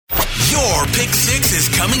Your Pick 6 is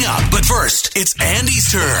coming up. But first, it's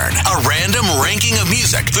Andy's turn. A random ranking of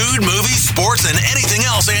music, food, movies, sports, and anything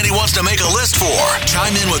else Andy wants to make a list for.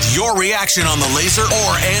 Chime in with your reaction on the Laser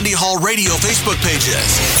or Andy Hall Radio Facebook pages.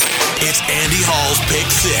 It's Andy Hall's Pick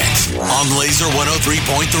 6 on Laser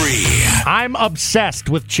 103.3. I'm obsessed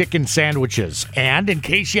with chicken sandwiches. And in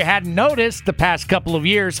case you hadn't noticed, the past couple of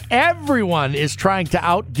years, everyone is trying to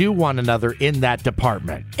outdo one another in that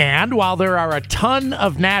department. And while there are a ton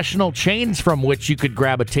of national chains from which you could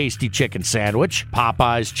grab a tasty chicken sandwich,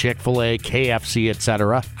 Popeyes, Chick-fil-A, KFC,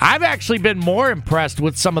 etc., I've actually been more impressed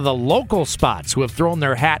with some of the local spots who have thrown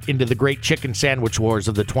their hat into the great chicken sandwich wars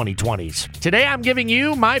of the 2020s. Today I'm giving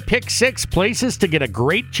you my Pick 6 places to get a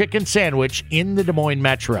great chicken sandwich in the Des Moines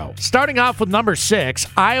Metro. Starting off with number 6,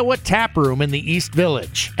 Iowa Tap Room in the East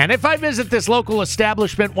Village. And if I visit this local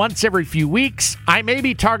establishment once every few weeks, I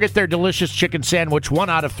maybe target their delicious chicken sandwich 1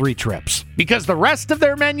 out of 3 trips. Because the rest of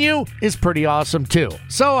their menu is pretty awesome too.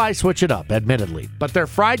 So I switch it up, admittedly. But their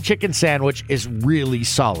fried chicken sandwich is really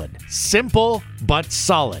solid. Simple, but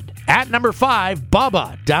solid. At number 5,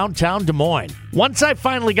 Bubba, downtown Des Moines. Once I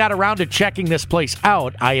finally got around to checking this place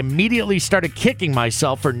out, I immediately started kicking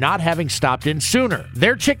myself for not having stopped in sooner.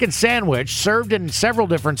 Their chicken sandwich, served in several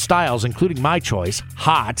different styles, including my choice,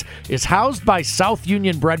 hot, is housed by South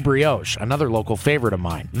Union Bread Brioche, another local favorite of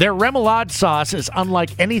mine. Their remoulade sauce is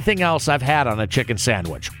unlike anything else I've had on a chicken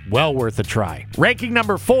sandwich. Well worth a try. Ranking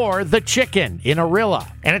number 4, The Chicken in Arilla.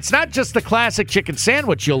 And it's not just the classic chicken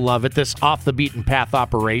sandwich you'll love at this off-the-beaten-path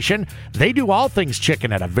operation. They do all things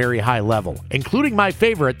chicken at a very high level, including my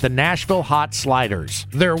favorite, the Nashville Hot Sliders.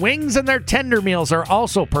 Their wings and their tender meals are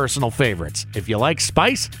also personal favorites. If you like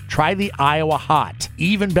spice, try the Iowa Hot.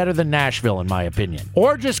 Even better than Nashville, in my opinion.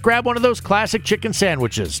 Or just grab one of those classic chicken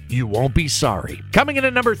sandwiches. You won't be sorry. Coming in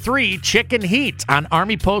at number 3, Chicken Heat on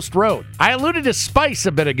Army Post Road. I alluded to spice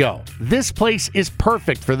a bit ago. This place is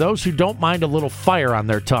perfect for those who don't mind a little fire on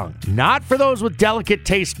their tongue. Not for those with delicate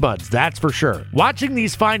taste buds, that's for sure. Watching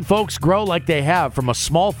these fine folks grow like they have from a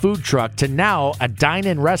small food truck to now a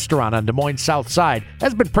dine-in restaurant on Des Moines South Side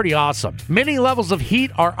has been pretty awesome. Many levels of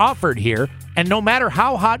heat are offered here, and no matter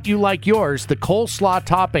how hot you like yours, the coleslaw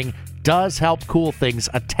topping does help cool things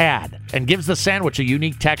a tad and gives the sandwich a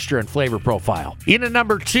unique texture and flavor profile. In at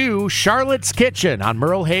number 2, Charlotte's Kitchen on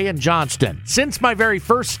Merle Hay and Johnston. Since my very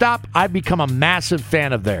first stop, I've become a massive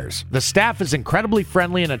fan of theirs. The staff is incredibly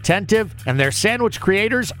friendly and attentive, and their sandwich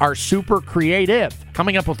creators are super creative,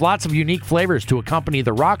 coming up with lots of unique flavors to accompany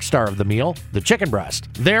the rock star of the meal, the chicken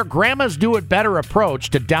breast. Their grandma's do-it-better approach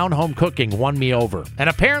to down-home cooking won me over. And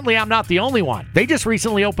apparently I'm not the only one. They just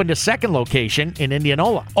recently opened a second location in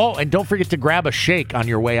Indianola. Oh, and don't forget to grab a shake on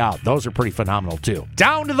your way out. Those are pretty phenomenal too.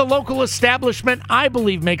 Down to the local establishment I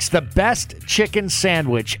believe makes the best chicken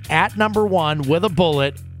sandwich at number 1 with a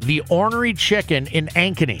bullet, the Ornery Chicken in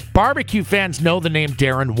Ankeny. Barbecue fans know the name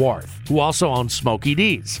Darren Worth, who also owns Smokey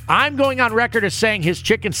D's. I'm going on record as saying his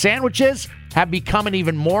chicken sandwiches have become an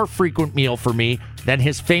even more frequent meal for me than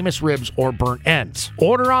his famous ribs or burnt ends.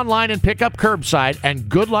 Order online and pick up curbside, and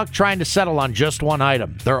good luck trying to settle on just one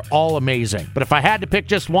item. They're all amazing. But if I had to pick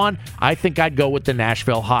just one, I think I'd go with the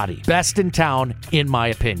Nashville Hottie. Best in town, in my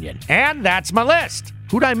opinion. And that's my list.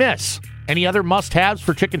 Who'd I miss? Any other must-haves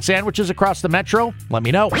for chicken sandwiches across the metro? Let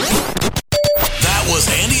me know. That was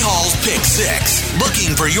Andy Hall's Pick 6.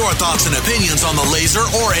 Looking for your thoughts and opinions on the Laser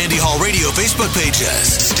or Andy Hall Radio Facebook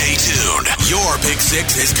pages. Stay tuned. Your Pick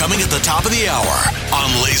 6 is coming at the top of the hour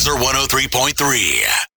on Laser 103.3.